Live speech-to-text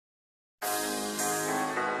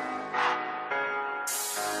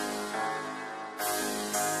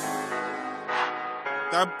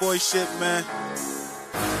That boy shit, man.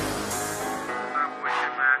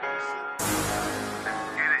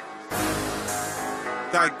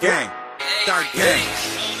 That gang. That gang.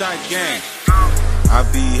 That gang. I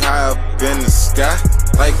be high up in the sky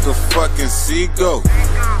like a fucking seagull.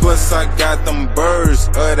 Plus I got them birds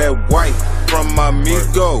of that white from my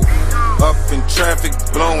amigo. Up in traffic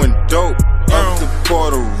blowing dope up to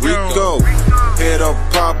Puerto Rico. Hit up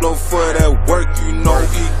Pablo for that work, you know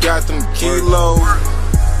he got them kilos.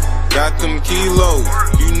 Got them kilos,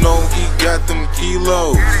 you know he got them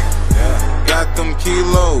kilos. Got them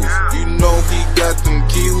kilos, you know he got them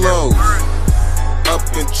kilos. Up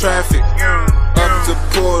in traffic, up to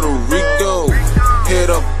Puerto Rico. Hit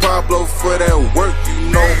up Pablo for that work, you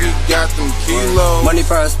know he got them kilos. Money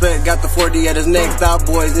prospect, got the 40 at his neck. Thought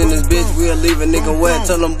boys in this bitch, we'll leave a nigga wet.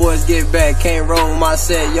 Tell them boys get back, can't roll my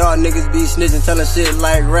set. Y'all niggas be snitching, telling shit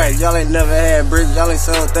like racks. Y'all ain't never had bricks, y'all ain't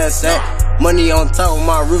sold that sack. Money on top of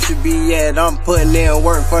my roof should be at. I'm putting in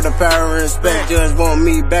work for the power and respect. Judge want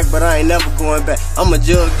me back, but I ain't never going back. I'ma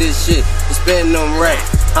jug this shit and spend them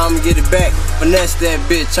racks. I'ma get it back, finesse that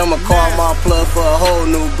bitch. I'ma call my plug for a whole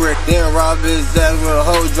new brick. Then rob his ass with a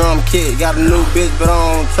whole drum kit. Got a new bitch, but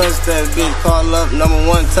I don't trust that bitch. Call up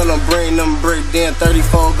 #1, tell them bring them brick. Then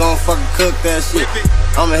 34 gon' fucking cook that shit.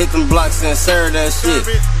 I'ma hit them blocks and serve that shit.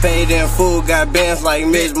 Paid in full, got bands like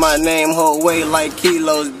Mitch. My name hold weight like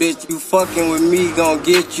kilos, bitch. You fucking with me, gon'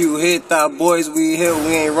 get you hit. Thought boys we here,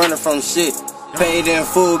 we ain't running from shit. Paid in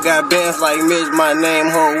full, got bands like Mitch. My name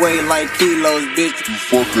hold weight like kilos, bitch. You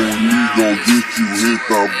fucking with me, gon' get you hit.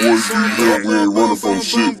 Thought boys we here, we ain't running from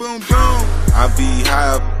shit. I be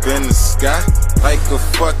high up in the sky like a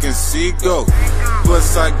fucking seagull.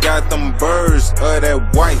 Plus I got them birds of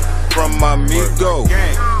that white from my amigo.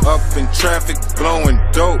 Up in traffic blowing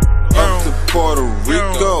dope up to Puerto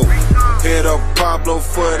Rico. Hit up Pablo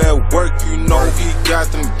for that work, you know he got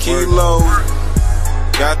them kilos.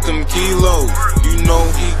 Got them kilos, you know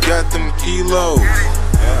he got them kilos.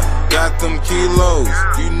 Got them kilos,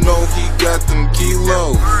 you know he got them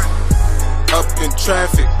kilos. Up in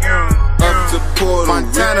traffic, up to Puerto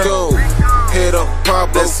Rico. Hit up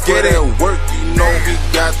Pablo for that work, you know he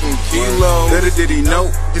got them kilos. Little did he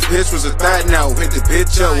know, his bitch was a thot now. Hit the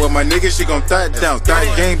bitch up, well my nigga she gon' thot down. Thot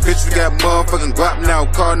game, bitch, we got motherfucking guap now.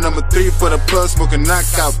 Car #3 for the plug, smoking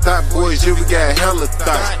knockout. Thot boys, yeah, we got hella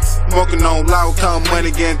thoughts. Smoking on loud, count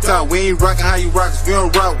money, getting top. We ain't rockin' how you rock, cause we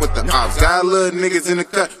don't rock with the ops. Got little niggas in the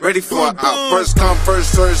cut, ready for a out. First come,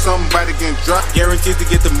 first serve, somebody get dropped. Guaranteed to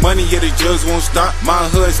get the money, yeah, the jugs won't stop. My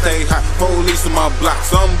hood stay hot, police on my block.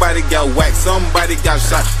 Somebody got whacked, somebody got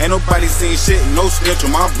shot. Ain't nobody seen shit, no snitch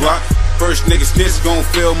on my block. First nigga snitch gon'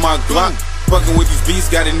 fill my Glock. Fucking with these beats,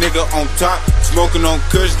 got a nigga on top. Smoking on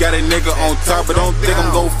kush, got a nigga on top. But don't think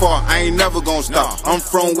I'm go far, I ain't never gon' stop. I'm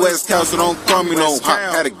from West Cal, so don't call me no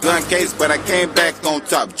hop. Had a gun case, but I came back on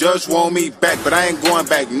top. Judge want me back, but I ain't going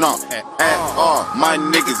back, no. At all, my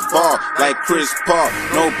niggas ball like Chris Paul,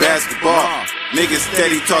 no basketball. Niggas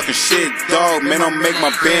steady talking shit, dog. Man, don't make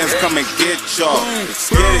my bands come and get y'all. Let's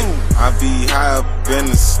get it. I be high up in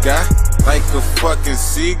the sky like a fucking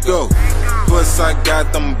seagull. Plus I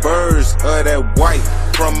got them birds of that white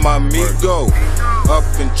from my amigo. Up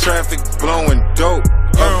in traffic blowing dope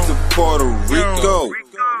up to Puerto Rico.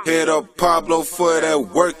 Hit up Pablo for that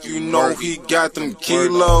work, you know he got them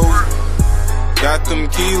kilos. Got them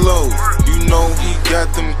kilos, you know he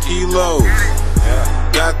got them kilos.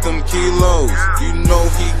 Got them kilos, you know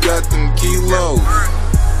he got them kilos.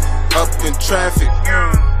 Up in traffic,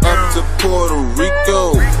 up to Puerto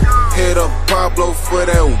Rico. Hit up Pablo for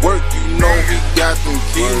that work, you know he got them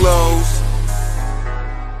kilos.